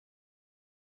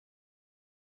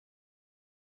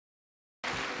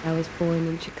I was born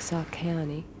in Chickasaw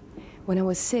County. When I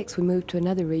was 6, we moved to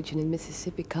another region in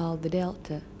Mississippi called the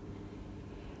Delta.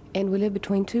 And we lived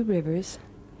between two rivers.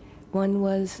 One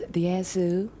was the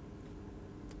Yazoo,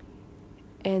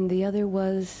 and the other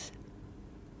was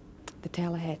the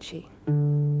Tallahatchie.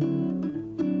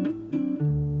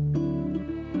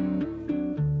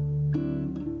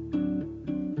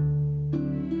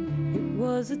 It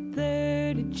was the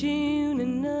 3rd of June,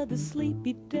 another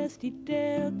sleepy, dusty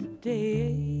Delta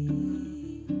day.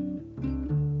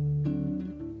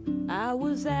 I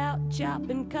was out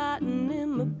chopping cotton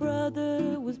and my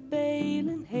brother was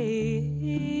baling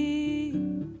hay.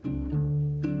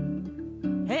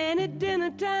 And at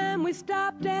dinner time we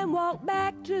stopped and walked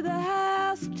back to the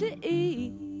house to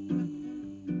eat.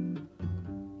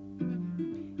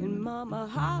 And Mama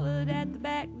hollered at the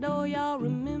back door, y'all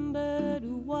remember to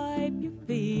wipe your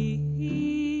feet.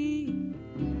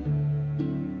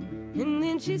 And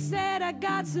then she said, I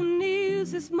got some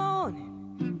news this morning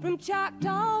from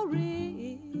Choctaw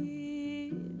Ridge.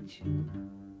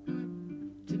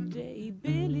 Today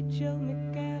Billie Joe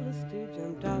McAllister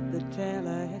jumped off the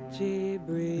Tallahatchie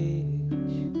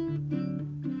Bridge.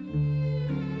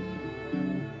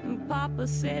 And Papa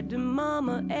said to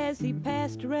Mama as he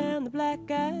passed around the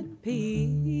black-eyed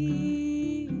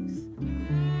peas,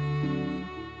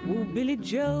 oh, Billie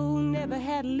Joe never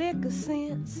had a lick of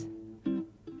sense.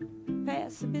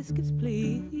 Pass the biscuits,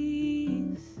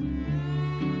 please.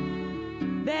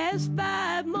 There's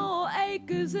 5 more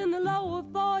acres in the lower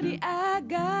 40 I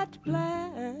got to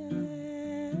plow.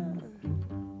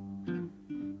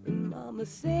 And Mama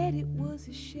said it was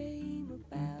a shame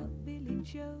about Billie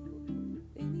Joe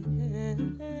anyhow.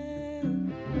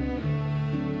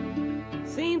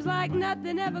 Seems like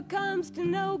nothing ever comes to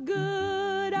no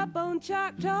good up on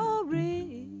Choctaw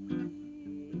Ridge.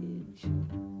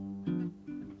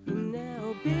 And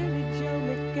now Billie Joe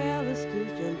McAllister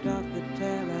jumped off the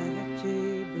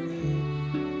Tallahatchie Bridge.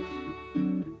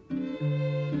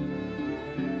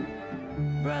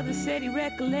 Brother said he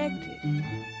recollected when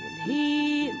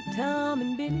he and Tom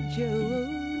and Billie Joe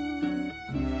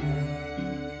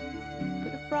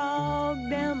put a frog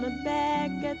down my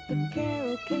back at the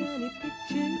Carroll County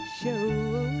Picture Show.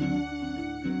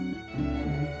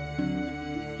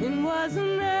 And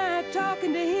wasn't I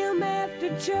talking to him after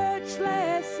church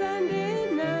last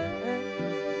Sunday night?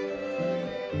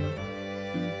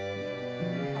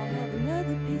 I'll have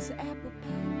another piece of apple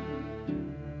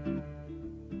pie.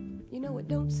 You know, it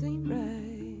don't seem right.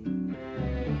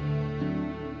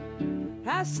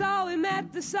 I saw him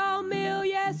at the sawmill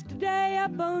yesterday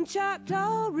up on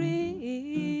Choctaw Ridge.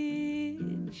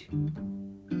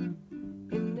 And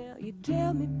now you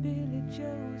tell me Billie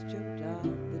Joe's jumped off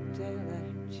the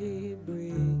Tallahatchie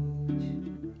Bridge.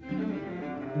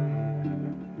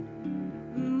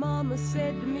 Mama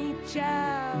said to me,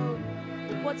 child,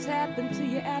 what's happened to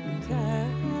your appetite?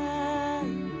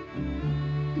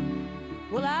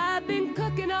 Well, I've been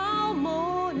cooking all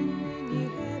morning and you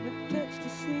haven't touched a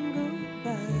single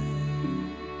bite.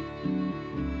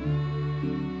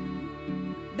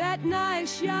 That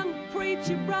nice young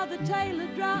preacher, Brother Taylor,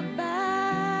 dropped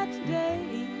by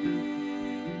today.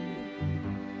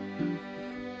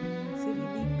 Said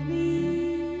he'd be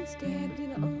pleased to have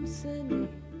dinner on Sunday.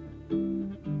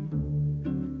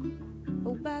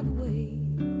 Oh, by the way,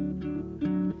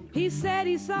 he said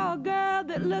he saw a girl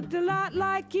that looked a lot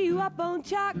like you up on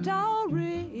Choctaw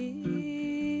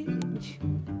Ridge.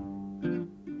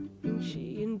 And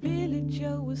she and Billie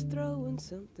Joe was throwing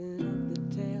something up the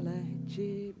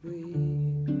Tallahatchie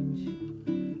Bridge.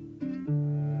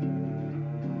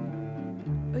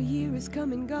 A year has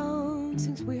come and gone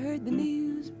since we heard the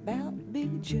news about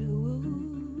Billie Joe.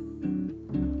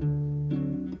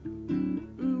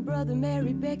 Brother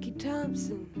married Becky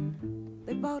Thompson.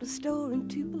 They bought a store in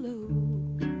Tupelo.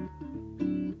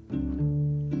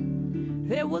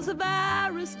 There was a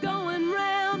virus going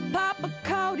round. Papa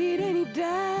caught it and he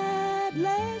died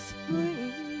last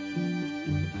spring.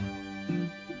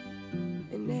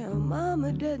 And now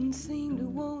Mama doesn't seem to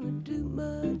want to do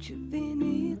much of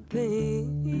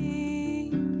anything.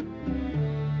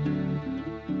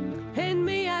 And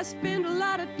me, I spend a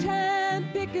lot of time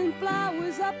picking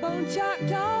flowers up on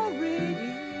Choctaw Ridge.